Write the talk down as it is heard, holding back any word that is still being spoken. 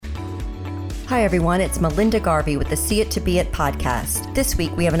Hi, everyone. It's Melinda Garvey with the See It to Be It podcast. This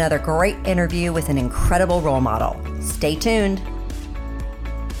week, we have another great interview with an incredible role model. Stay tuned.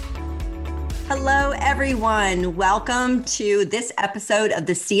 Hello, everyone. Welcome to this episode of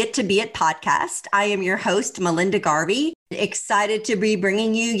the See It to Be It podcast. I am your host, Melinda Garvey. Excited to be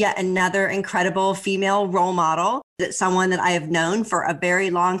bringing you yet another incredible female role model. That's someone that I have known for a very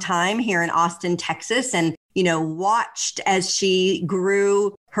long time here in Austin, Texas, and watched as she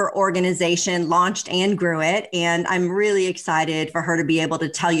grew her organization, launched and grew it. And I'm really excited for her to be able to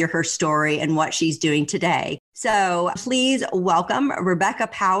tell you her story and what she's doing today. So please welcome Rebecca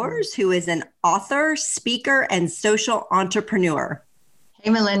Powers, who is an author, speaker, and social entrepreneur. Hey,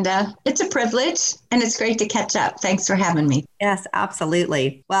 Melinda. It's a privilege and it's great to catch up. Thanks for having me. Yes,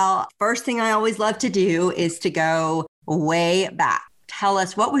 absolutely. Well, first thing I always love to do is to go way back. Tell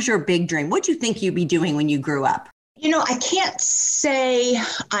us, what was your big dream? What did you think you'd be doing when you grew up? I can't say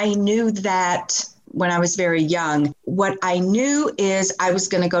I knew that when I was very young. What I knew is I was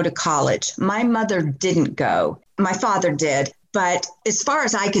going to go to college. My mother didn't go. My father did. But as far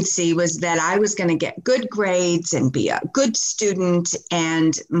as I could see was that I was going to get good grades and be a good student.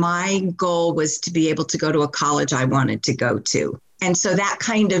 And my goal was to be able to go to a college I wanted to go to. And so that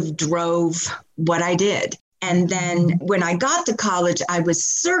kind of drove what I did. And then when I got to college, I was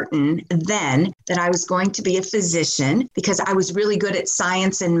certain then that I was going to be a physician because I was really good at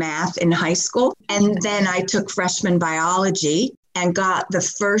science and math in high school. And then I took freshman biology and got the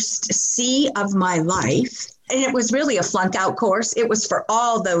first C of my life. And it was really a flunk out course. It was for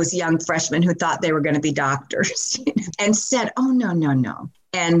all those young freshmen who thought they were going to be doctors and said, oh, no.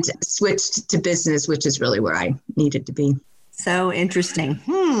 And switched to business, which is really where I needed to be. So interesting.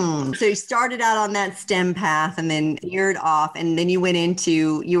 So you started out on that STEM path and then veered off, and then you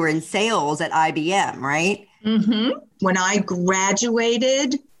were in sales at IBM, right? Mm-hmm. When I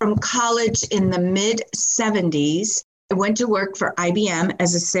graduated from college in the mid 70s, I went to work for IBM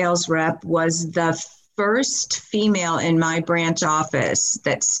as a sales rep, was the first female in my branch office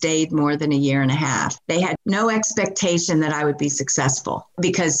that stayed more than a year and a half. They had no expectation that I would be successful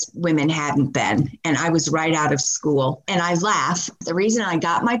because women hadn't been, and I was right out of school. And I laugh. The reason I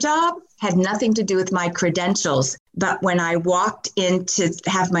got my job had nothing to do with my credentials. But when I walked in to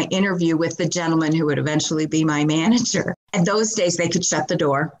have my interview with the gentleman who would eventually be my manager, and those days they could shut the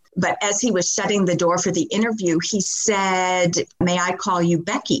door. But as he was shutting the door for the interview, he said, "May I call you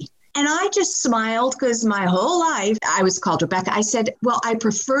Becky?" And I just smiled because my whole life I was called Rebecca. I said, well, I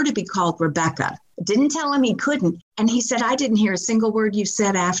prefer to be called Rebecca. Didn't tell him he couldn't. And he said, I didn't hear a single word you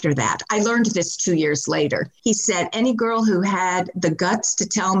said after that. I learned this 2 years later. He said, any girl who had the guts to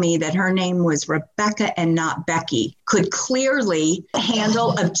tell me that her name was Rebecca and not Becky could clearly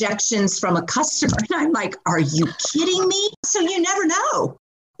handle objections from a customer. And I'm like, are you kidding me? So you never know.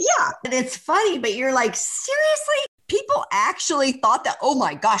 Yeah. And it's funny, but you're like, seriously? People actually thought that, oh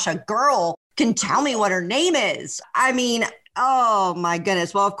my gosh, a girl can tell me what her name is. I mean, oh my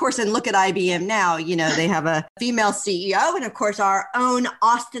goodness. Well, of course, and look at IBM now, they have a female CEO. And of course, our own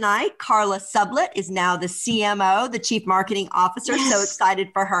Austinite, Carla Sublett, is now the CMO, the Chief Marketing Officer. Yes. So excited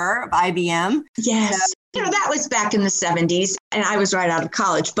for her of IBM. Yes. So, that was back in the 70s and I was right out of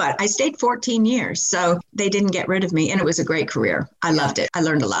college, but I stayed 14 years. So they didn't get rid of me and it was a great career. I loved it. I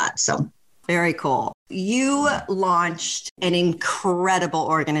learned a lot. So very cool. You launched an incredible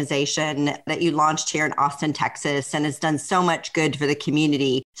organization that you launched here in Austin, Texas, and has done so much good for the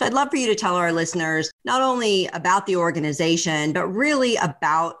community. So I'd love for you to tell our listeners not only about the organization, but really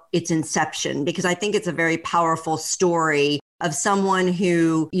about its inception, because I think it's a very powerful story of someone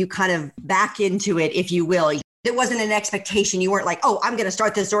who you kind of back into it, if you will. It wasn't an expectation. You weren't like, oh, I'm going to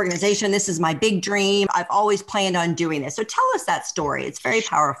start this organization. This is my big dream. I've always planned on doing this. So tell us that story. It's very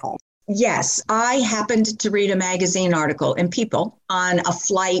powerful. Yes, I happened to read a magazine article in People on a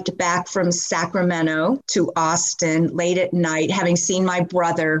flight back from Sacramento to Austin late at night. Having seen my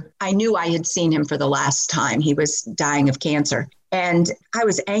brother, I knew I had seen him for the last time. He was dying of cancer. And I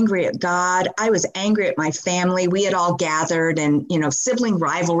was angry at God. I was angry at my family. We had all gathered and, sibling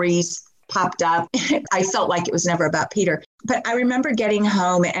rivalries popped up. I felt like it was never about Peter. But I remember getting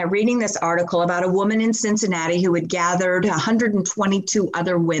home and reading this article about a woman in Cincinnati who had gathered 122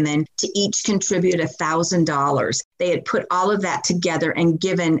 other women to each contribute $1,000. They had put all of that together and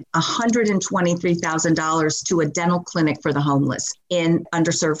given $123,000 to a dental clinic for the homeless in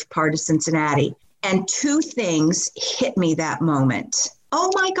underserved part of Cincinnati. And two things hit me that moment.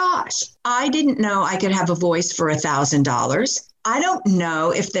 Oh my gosh, I didn't know I could have a voice for $1,000. I don't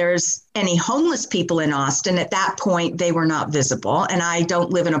know if there's any homeless people in Austin. At that point, they were not visible. And I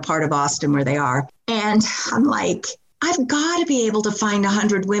don't live in a part of Austin where they are. And I'm like, I've got to be able to find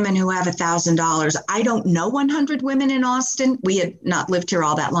 100 women who have $1,000. I don't know 100 women in Austin. We had not lived here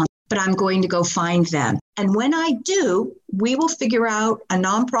all that long, but I'm going to go find them. And when I do, we will figure out a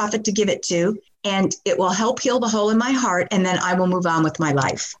nonprofit to give it to, and it will help heal the hole in my heart. And then I will move on with my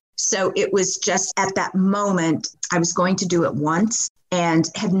life. So it was just at that moment, I was going to do it once and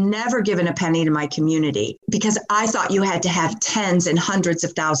had never given a penny to my community because I thought you had to have tens and hundreds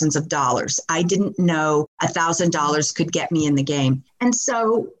of thousands of dollars. I didn't know $1,000 could get me in the game. And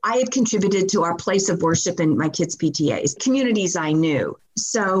so I had contributed to our place of worship in my kids' PTAs, communities I knew.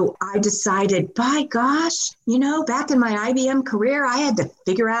 So I decided, by gosh, back in my IBM career, I had to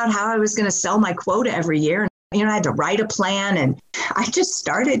figure out how I was going to sell my quota every year. I had to write a plan, and I just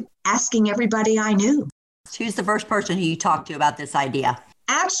started asking everybody I knew. Who's the first person who you talked to about this idea?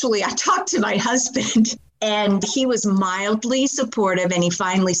 Actually, I talked to my husband, and he was mildly supportive. And he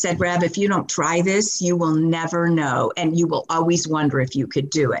finally said, Reb, if you don't try this, you will never know. And you will always wonder if you could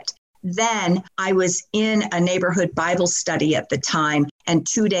do it. Then I was in a neighborhood Bible study at the time. And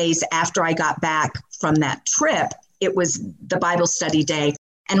 2 days after I got back from that trip, it was the Bible study day.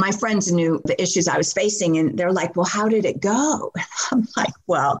 And my friends knew the issues I was facing. And they're like, well, how did it go? And I'm like,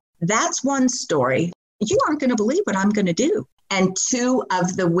 well, that's one story. You aren't going to believe what I'm going to do. And 2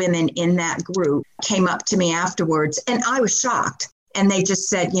 of the women in that group came up to me afterwards, and I was shocked. And they just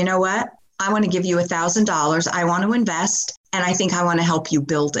said, you know what? I want to give you $1,000. I want to invest, and I think I want to help you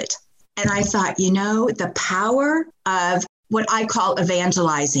build it. And I thought, the power of what I call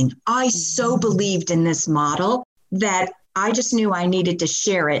evangelizing. I so believed in this model that I just knew I needed to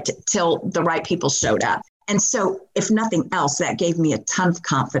share it till the right people showed up. And so if nothing else, that gave me a ton of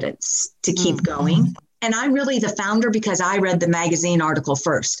confidence to keep going. And I'm really the founder because I read the magazine article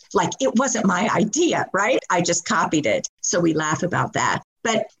first. Like, it wasn't my idea, right? I just copied it. So we laugh about that.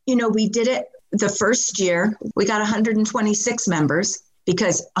 But, we did it the first year. We got 126 members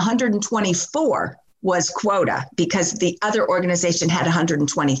because 124 was quota because the other organization had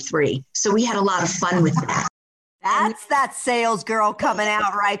 123. So we had a lot of fun with that. That's that sales girl coming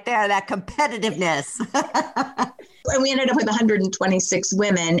out right there, that competitiveness. And we ended up with 126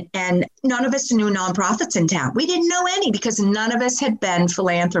 women, and none of us knew nonprofits in town. We didn't know any because none of us had been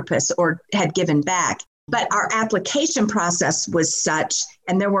philanthropists or had given back. But our application process was such,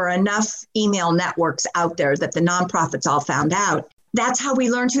 and there were enough email networks out there that the nonprofits all found out. That's how we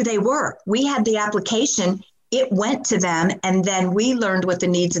learned who they were. We had the application. It went to them, and then we learned what the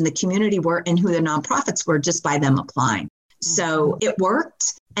needs in the community were and who the nonprofits were just by them applying. So it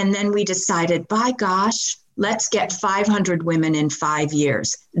worked. And then we decided, by gosh, let's get 500 women in 5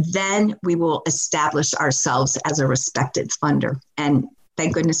 years. Then we will establish ourselves as a respected funder. And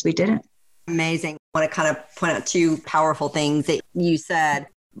thank goodness we did it. Amazing. I want to kind of point out 2 powerful things that you said.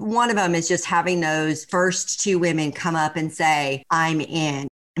 One of them is just having those first 2 women come up and say, I'm in.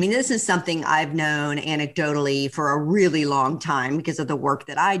 I mean, this is something I've known anecdotally for a really long time because of the work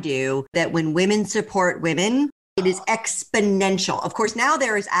that I do, that when women support women, it is exponential. Of course, now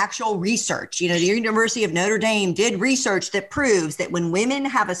there is actual research. The University of Notre Dame did research that proves that when women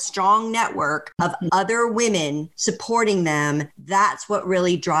have a strong network of other women supporting them, that's what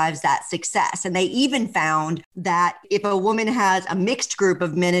really drives that success. And they even found that if a woman has a mixed group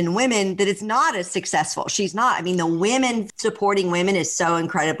of men and women, that it's not as successful. She's not. I mean, the women supporting women is so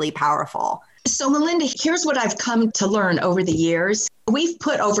incredibly powerful. So Melinda, here's what I've come to learn over the years. We've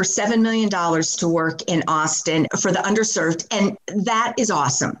put over $7 million to work in Austin for the underserved, and that is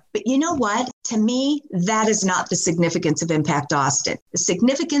awesome. But you know what? To me, that is not the significance of Impact Austin. The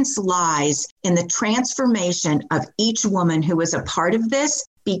significance lies in the transformation of each woman who is a part of this,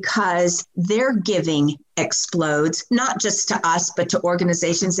 because their giving explodes, not just to us, but to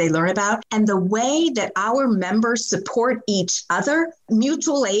organizations they learn about. And the way that our members support each other,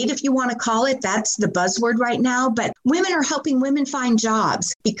 mutual aid, if you want to call it, that's the buzzword right now. But women are helping women find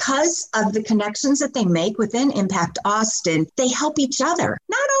jobs because of the connections that they make within Impact Austin. They help each other.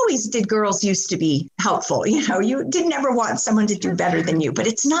 Not always did girls used to be helpful. You didn't ever want someone to do better than you, but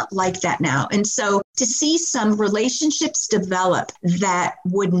it's not like that now. And so to see some relationships develop that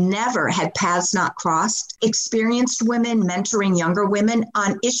would never, had paths not crossed, experienced women mentoring younger women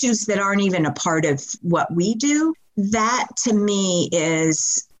on issues that aren't even a part of what we do, that to me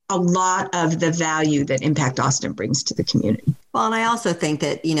is a lot of the value that Impact Austin brings to the community. Well, and I also think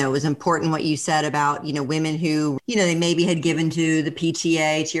that, it was important what you said about, women who, they maybe had given to the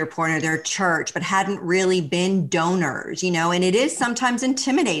PTA, to your point, or their church, but hadn't really been donors, and it is sometimes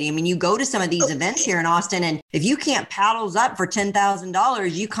intimidating. I mean, you go to some of these events here in Austin, and if you can't paddles up for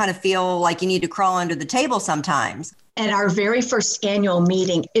 $10,000, you kind of feel like you need to crawl under the table sometimes. At our very first annual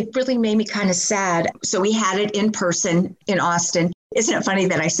meeting, it really made me kind of sad. So we had it in person in Austin. Isn't it funny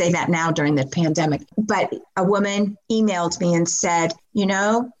that I say that now during the pandemic? But a woman emailed me and said,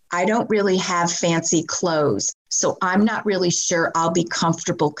 I don't really have fancy clothes, so I'm not really sure I'll be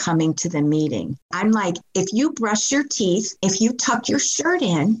comfortable coming to the meeting. I'm like, if you brush your teeth, if you tuck your shirt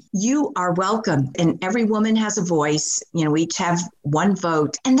in, you are welcome. And every woman has a voice. We each have one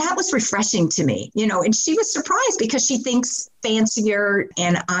vote. And that was refreshing to me, and she was surprised because she thinks fancier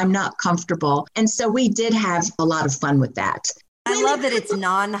and I'm not comfortable. And so we did have a lot of fun with that. I love that it's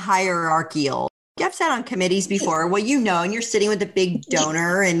non-hierarchical. I've sat on committees before where and you're sitting with a big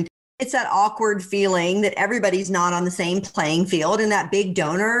donor, and it's that awkward feeling that everybody's not on the same playing field, and that big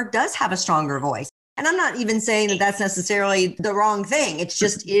donor does have a stronger voice. And I'm not even saying that that's necessarily the wrong thing. It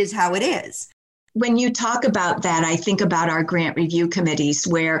just is how it is. When you talk about that, I think about our grant review committees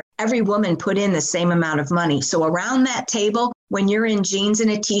where every woman put in the same amount of money. So around that table, when you're in jeans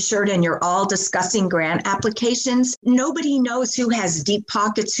and a t-shirt and you're all discussing grant applications, nobody knows who has deep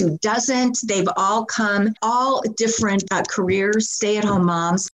pockets, who doesn't. They've all come, all different careers, stay-at-home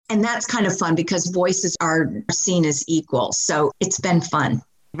moms. And that's kind of fun because voices are seen as equal. So it's been fun.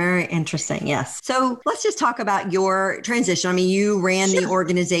 Very interesting. Yes. So let's just talk about your transition. I mean, you ran the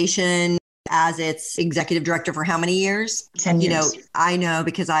organization as its executive director for how many years? 10 years. I know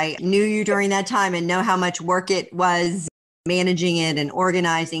because I knew you during that time and know how much work it was managing it and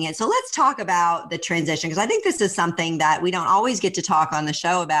organizing it. So let's talk about the transition, because I think this is something that we don't always get to talk on the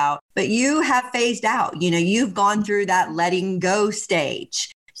show about, but you have phased out. You've gone through that letting go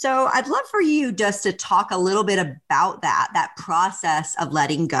stage. So I'd love for you just to talk a little bit about that process of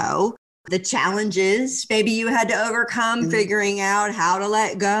letting go, the challenges maybe you had to overcome, figuring out how to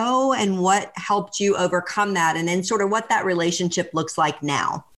let go and what helped you overcome that, and then sort of what that relationship looks like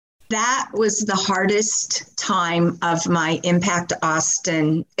now. That was the hardest time of my Impact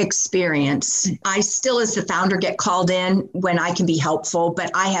Austin experience. I still, as the founder, get called in when I can be helpful,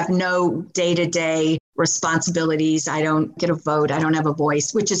 but I have no day-to-day responsibilities. I don't get a vote. I don't have a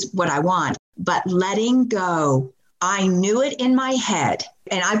voice, which is what I want. But letting go, I knew it in my head,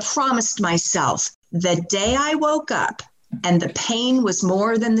 and I promised myself the day I woke up and the pain was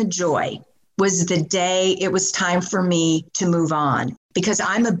more than the joy was the day it was time for me to move on. Because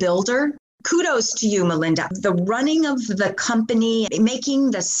I'm a builder. Kudos to you, Melinda. The running of the company,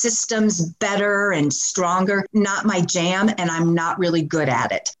 making the systems better and stronger, not my jam, and I'm not really good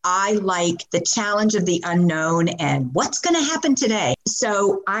at it. I like the challenge of the unknown and what's going to happen today.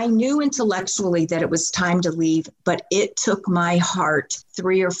 So I knew intellectually that it was time to leave, but it took my heart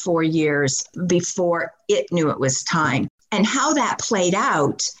 3 or 4 years before it knew it was time. And how that played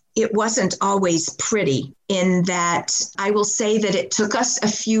out, it wasn't always pretty, in that I will say that it took us a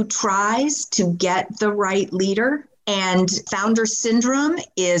few tries to get the right leader. And founder syndrome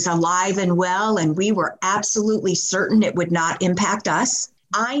is alive and well, and we were absolutely certain it would not impact us.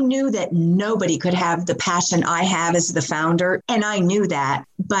 I knew that nobody could have the passion I have as the founder, and I knew that.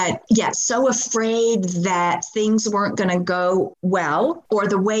 But so afraid that things weren't going to go well or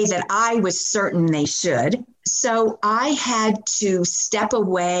the way that I was certain they should. So I had to step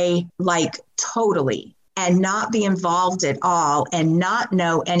away totally and not be involved at all and not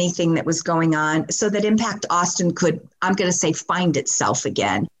know anything that was going on so that Impact Austin could, I'm going to say, find itself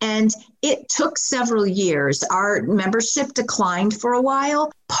again. And it took several years. Our membership declined for a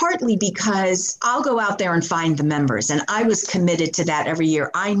while, partly because I'll go out there and find the members. And I was committed to that every year.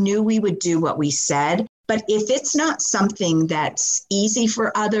 I knew we would do what we said. But if it's not something that's easy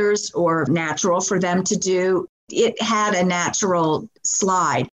for others or natural for them to do, it had a natural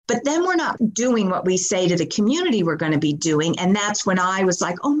slide. But then we're not doing what we say to the community we're going to be doing. And that's when I was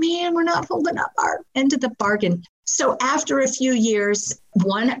like, oh man, we're not holding up our end of the bargain. So after a few years,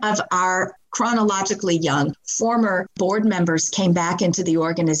 one of our chronologically young former board members came back into the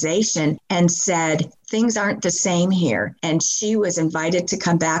organization and said, things aren't the same here. And she was invited to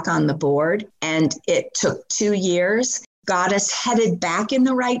come back on the board. And it took 2 years, got us headed back in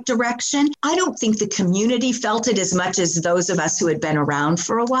the right direction. I don't think the community felt it as much as those of us who had been around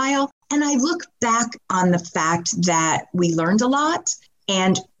for a while. And I look back on the fact that we learned a lot.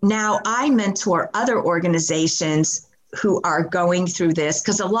 And now I mentor other organizations who are going through this,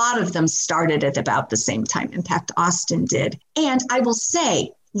 because a lot of them started at about the same time Impact Austin did. And I will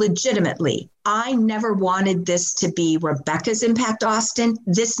say, legitimately, I never wanted this to be Rebecca's Impact Austin.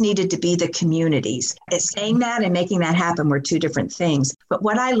 This needed to be the community's. Saying that and making that happen were two different things. But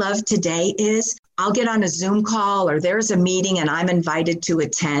what I love today is I'll get on a Zoom call or there's a meeting and I'm invited to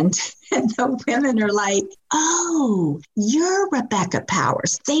attend. And the women are like, oh, you're Rebecca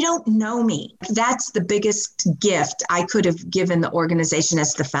Powers. They don't know me. That's the biggest gift I could have given the organization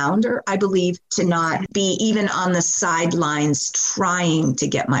as the founder, I believe, to not be even on the sidelines trying to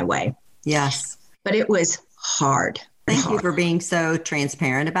get my way. Yes. But it was hard. Thank you for being so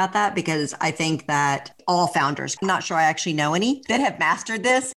transparent about that, because I think that all founders, I'm not sure I actually know any that have mastered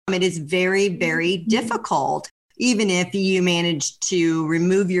this. It is very, very difficult. Even if you manage to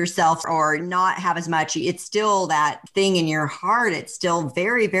remove yourself or not have as much, it's still that thing in your heart. It's still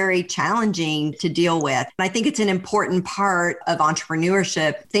very, very challenging to deal with. And I think it's an important part of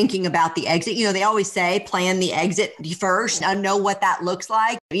entrepreneurship, thinking about the exit. You know, they always say, plan the exit first and know what that looks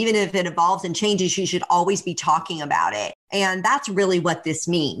like. Even if it evolves and changes, you should always be talking about it. And that's really what this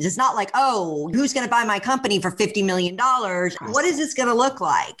means. It's not like, oh, who's going to buy my company for $50 million? What is this going to look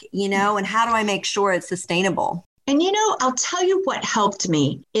like? You know, and how do I make sure it's sustainable? And, you know, I'll tell you what helped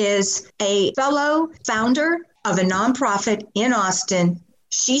me is a fellow founder of a nonprofit in Austin.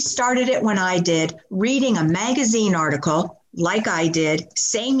 She started it when I did, reading a magazine article like I did,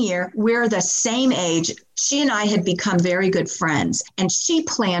 same year. We're the same age. She and I had become very good friends, and she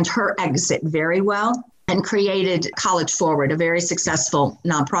planned her exit very well and created College Forward, a very successful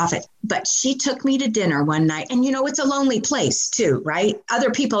nonprofit. But she took me to dinner one night, and, you know, it's a lonely place too, right?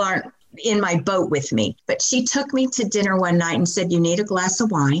 Other people aren't in my boat with me. But she took me to dinner one night and said, you need a glass of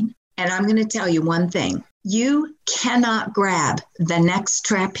wine. And I'm going to tell you one thing. You cannot grab the next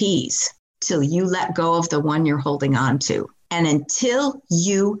trapeze till you let go of the one you're holding on to. And until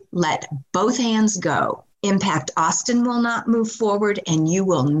you let both hands go, Impact Austin will not move forward and you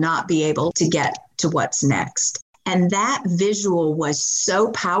will not be able to get to what's next. And that visual was so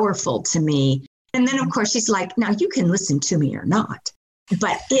powerful to me. And then, of course, she's like, now you can listen to me or not.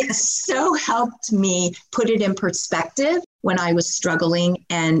 But it so helped me put it in perspective when I was struggling.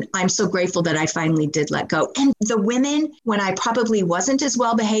 And I'm so grateful that I finally did let go. And the women, when I probably wasn't as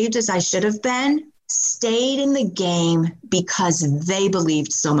well behaved as I should have been, stayed in the game because they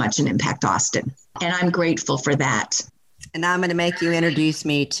believed so much in Impact Austin. And I'm grateful for that. And now I'm going to make you introduce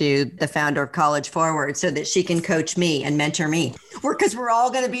me to the founder of College Forward so that she can coach me and mentor me. Because we're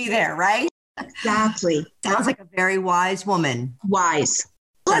all going to be there, right? Exactly. Sounds like a very wise woman. Wise.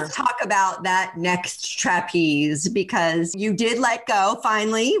 Let's talk about that next trapeze, because you did let go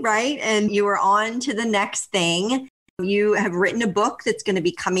finally, right? And you were on to the next thing. You have written a book that's going to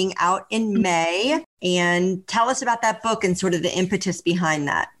be coming out in May. And tell us about that book and sort of the impetus behind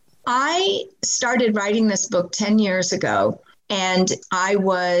that. I started writing this book 10 years ago, and I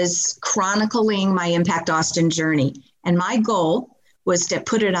was chronicling my Impact Austin journey. And my goal was to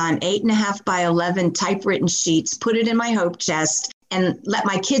put it on 8.5 by 11 typewritten sheets, put it in my hope chest, and let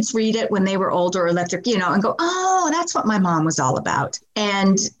my kids read it when they were older, or let their, and go, oh, that's what my mom was all about.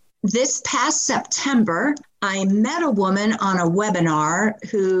 And this past September, I met a woman on a webinar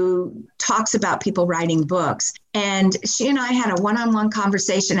who talks about people writing books. And she and I had a one-on-one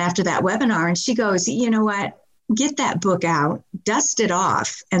conversation after that webinar. And she goes, you know what? Get that book out, dust it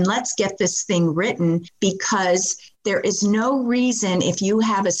off, and let's get this thing written, because there is no reason, if you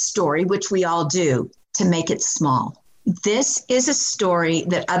have a story, which we all do, to make it small. This is a story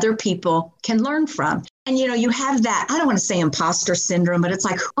that other people can learn from. And, you have that, I don't want to say imposter syndrome, but it's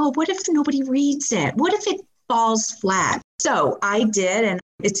like, oh, what if nobody reads it? What if it falls flat? So I did, and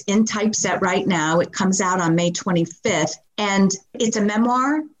it's in typeset right now. It comes out on May 25th, and it's a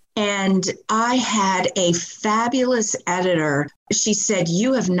memoir. And I had a fabulous editor. She said,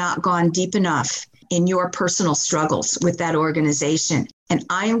 you have not gone deep enough in your personal struggles with that organization. And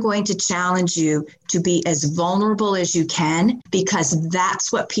I am going to challenge you to be as vulnerable as you can, because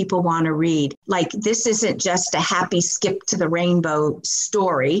that's what people want to read. Like, this isn't just a happy skip to the rainbow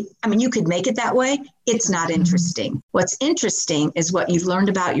story. I mean, you could make it that way. It's not interesting. What's interesting is what you've learned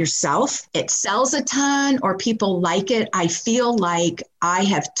about yourself. It sells a ton, or people like it. I feel like I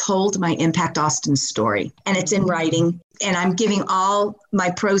have told my Impact Austin story, and it's in writing. And I'm giving all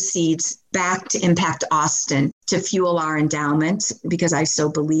my proceeds back to Impact Austin to fuel our endowment, because I so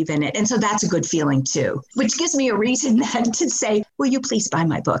believe in it. And so that's a good feeling too, which gives me a reason then to say, will you please buy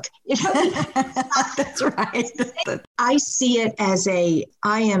my book? That's right. I see it as I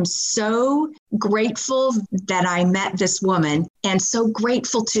am so grateful that I met this woman, and so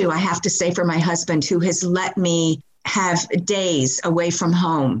grateful too, I have to say, for my husband, who has let me have days away from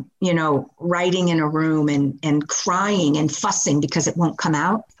home, writing in a room and crying and fussing because it won't come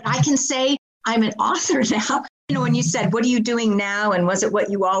out. But I can say I'm an author now. When you said, what are you doing now? And was it what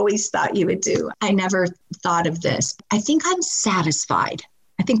you always thought you would do? I never thought of this. I think I'm satisfied.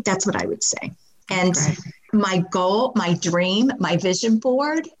 I think that's what I would say. And my goal, my dream, my vision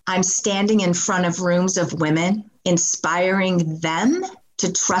board, I'm standing in front of rooms of women, inspiring them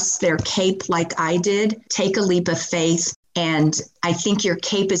to trust their cape like I did, take a leap of faith. And I think your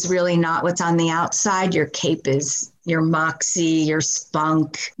cape is really not what's on the outside. Your cape is your moxie, your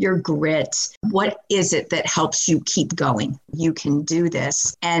spunk, your grit. What is it that helps you keep going? You can do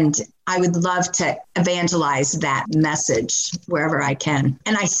this. And I would love to evangelize that message wherever I can.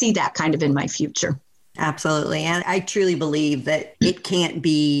 And I see that kind of in my future. Absolutely. And I truly believe that it can't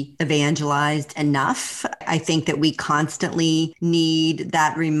be evangelized enough. I think that we constantly need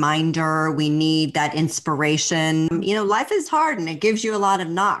that reminder. We need that inspiration. Life is hard and it gives you a lot of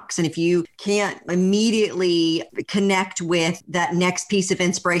knocks. And if you can't immediately connect with that next piece of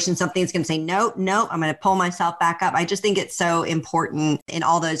inspiration, something that's going to say, no, I'm going to pull myself back up. I just think it's so important in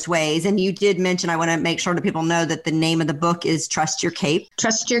all those ways. And you did mention, I want to make sure that people know that the name of the book is Trust Your Cape.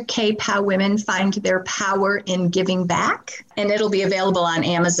 Trust Your Cape, How Women Find Their Power in Giving Back. And it'll be available on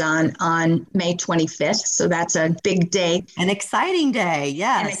Amazon on May 25th. So that's a big day. An exciting day.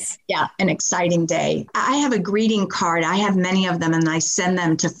 Yes. An exciting day. I have a greeting card. I have many of them and I send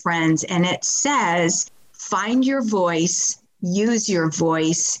them to friends. And it says, find your voice, use your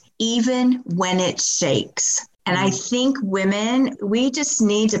voice, even when it shakes. And I think women, we just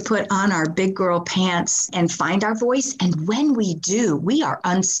need to put on our big girl pants and find our voice. And when we do, we are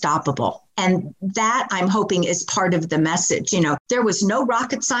unstoppable. And that, I'm hoping, is part of the message. There was no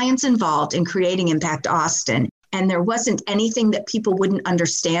rocket science involved in creating Impact Austin. And there wasn't anything that people wouldn't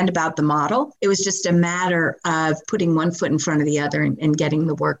understand about the model. It was just a matter of putting one foot in front of the other and getting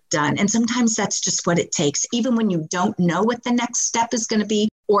the work done. And sometimes that's just what it takes. Even when you don't know what the next step is going to be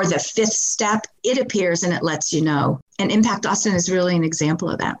or the fifth step, it appears and it lets you know. And Impact Austin is really an example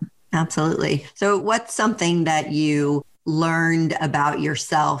of that. Absolutely. So what's something that you learned about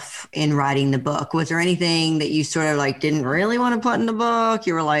yourself in writing the book? Was there anything that you sort of didn't really want to put in the book?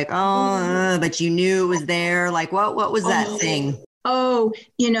 You were like, but you knew it was there. What was that thing?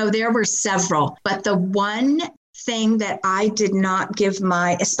 There were several, but the one thing that I did not give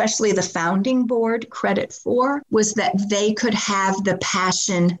especially the founding board credit for was that they could have the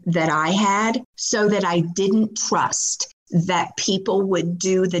passion that I had so that I didn't trust that people would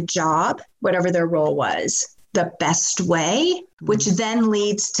do the job, whatever their role was, the best way, which then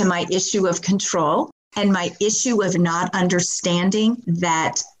leads to my issue of control and my issue of not understanding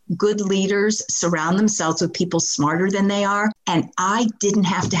that good leaders surround themselves with people smarter than they are. And I didn't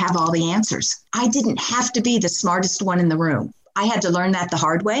have to have all the answers. I didn't have to be the smartest one in the room. I had to learn that the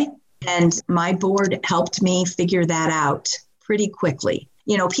hard way. And my board helped me figure that out pretty quickly.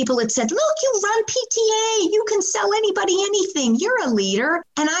 People had said, look, you run PTA, you can sell anybody anything, you're a leader.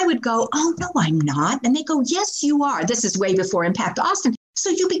 And I would go, oh, no, I'm not. And they go, yes, you are. This is way before Impact Austin. So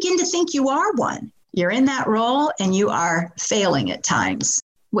you begin to think you are one. You're in that role and you are failing at times.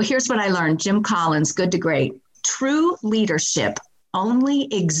 Well, here's what I learned. Jim Collins, Good to Great. True leadership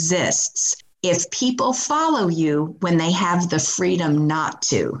only exists if people follow you when they have the freedom not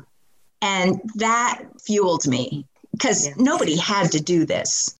to. And that fueled me. Because nobody had to do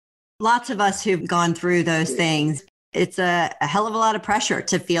this. Lots of us who've gone through those things, it's a hell of a lot of pressure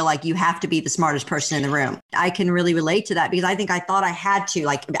to feel like you have to be the smartest person in the room. I can really relate to that because I thought I had to,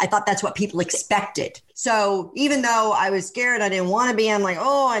 I thought that's what people expected. So even though I was scared, I didn't want to be, I'm like,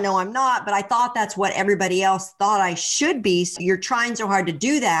 oh, I know I'm not, but I thought that's what everybody else thought I should be. So you're trying so hard to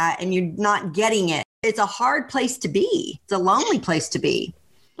do that and you're not getting it. It's a hard place to be. It's a lonely place to be.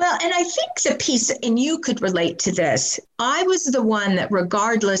 Well, and I think the piece, and you could relate to this, I was the one that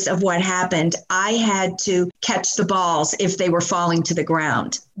regardless of what happened, I had to catch the balls if they were falling to the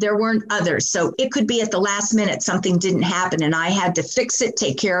ground. There weren't others. So it could be at the last minute, something didn't happen and I had to fix it,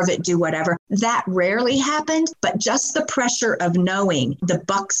 take care of it, do whatever. That rarely happened, but just the pressure of knowing the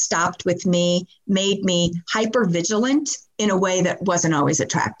buck stopped with me made me hyper vigilant in a way that wasn't always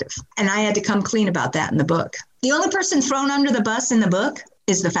attractive. And I had to come clean about that in the book. The only person thrown under the bus in the book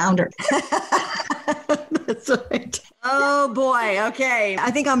is the founder. That's right. Oh boy. Okay. I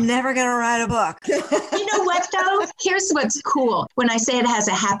think I'm never going to write a book. You know what though? Here's what's cool. When I say it has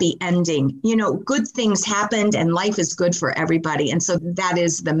a happy ending, good things happened and life is good for everybody. And so that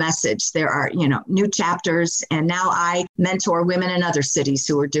is the message. There are, new chapters. And now I mentor women in other cities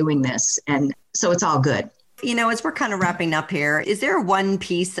who are doing this. And so it's all good. As we're kind of wrapping up here, is there one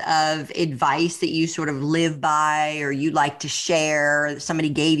piece of advice that you sort of live by or you like to share that somebody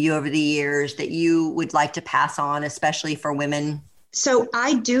gave you over the years that you would like to pass on, especially for women? So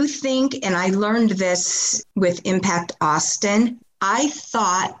I do think, and I learned this with Impact Austin, I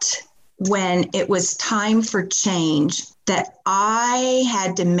thought when it was time for change that I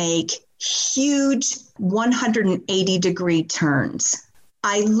had to make huge 180-degree turns.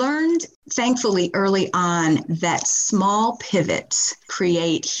 I learned, thankfully, early on that small pivots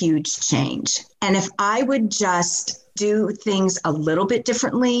create huge change. And if I would just do things a little bit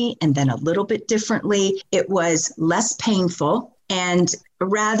differently and then a little bit differently, it was less painful. And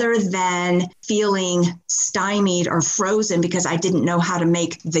rather than feeling stymied or frozen because I didn't know how to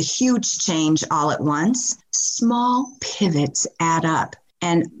make the huge change all at once, small pivots add up.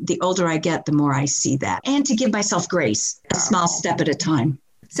 And the older I get, the more I see that. And to give myself grace, a small step at a time.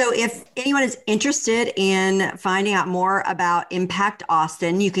 So if anyone is interested in finding out more about Impact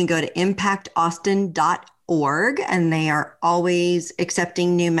Austin, you can go to impactaustin.org, and they are always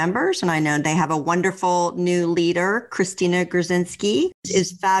accepting new members. And I know they have a wonderful new leader, Christina Grzinski,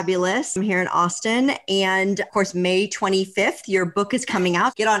 is fabulous. I'm here in Austin. And of course, May 25th, your book is coming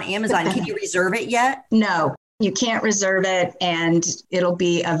out. Get on Amazon. Can you reserve it yet? No. You can't reserve it, and it'll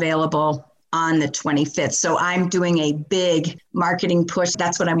be available on the 25th. So I'm doing a big marketing push.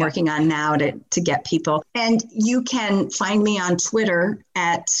 That's what I'm working on now to get people. And you can find me on Twitter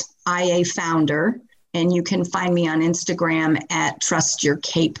at IA Founder, and you can find me on Instagram at Trust Your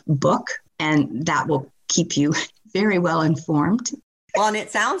Cape Book, and that will keep you very well informed. Well, and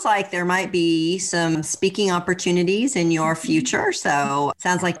it sounds like there might be some speaking opportunities in your future. So it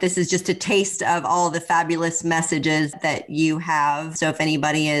sounds like this is just a taste of all the fabulous messages that you have. So if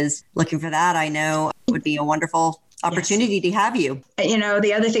anybody is looking for that, I know it would be a wonderful opportunity to have you.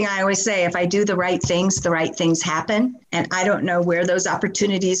 The other thing I always say, if I do the right things happen. And I don't know where those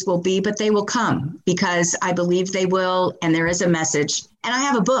opportunities will be, but they will come because I believe they will. And there is a message. And I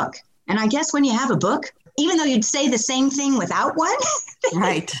have a book. And I guess when you have a book, even though you'd say the same thing without one.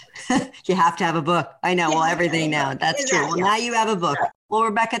 Right. You have to have a book. I know. Well, everything now. That's true. Well, now you have a book. Well,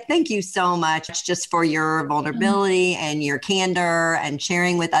 Rebecca, thank you so much just for your vulnerability and your candor and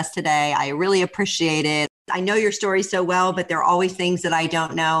sharing with us today. I really appreciate it. I know your story so well, but there are always things that I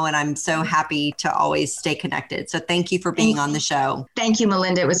don't know. And I'm so happy to always stay connected. So thank you for being on the show. Thank you,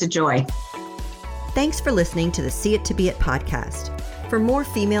 Melinda. It was a joy. Thanks for listening to the See It to Be It podcast. For more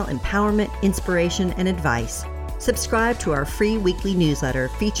female empowerment, inspiration, and advice, subscribe to our free weekly newsletter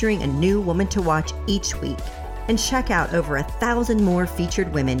featuring a new woman to watch each week. And check out over 1,000 more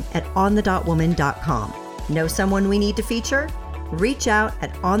featured women at onthedotwoman.com. Know someone we need to feature? Reach out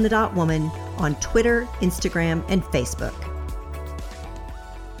at onthedotwoman on Twitter, Instagram, and Facebook.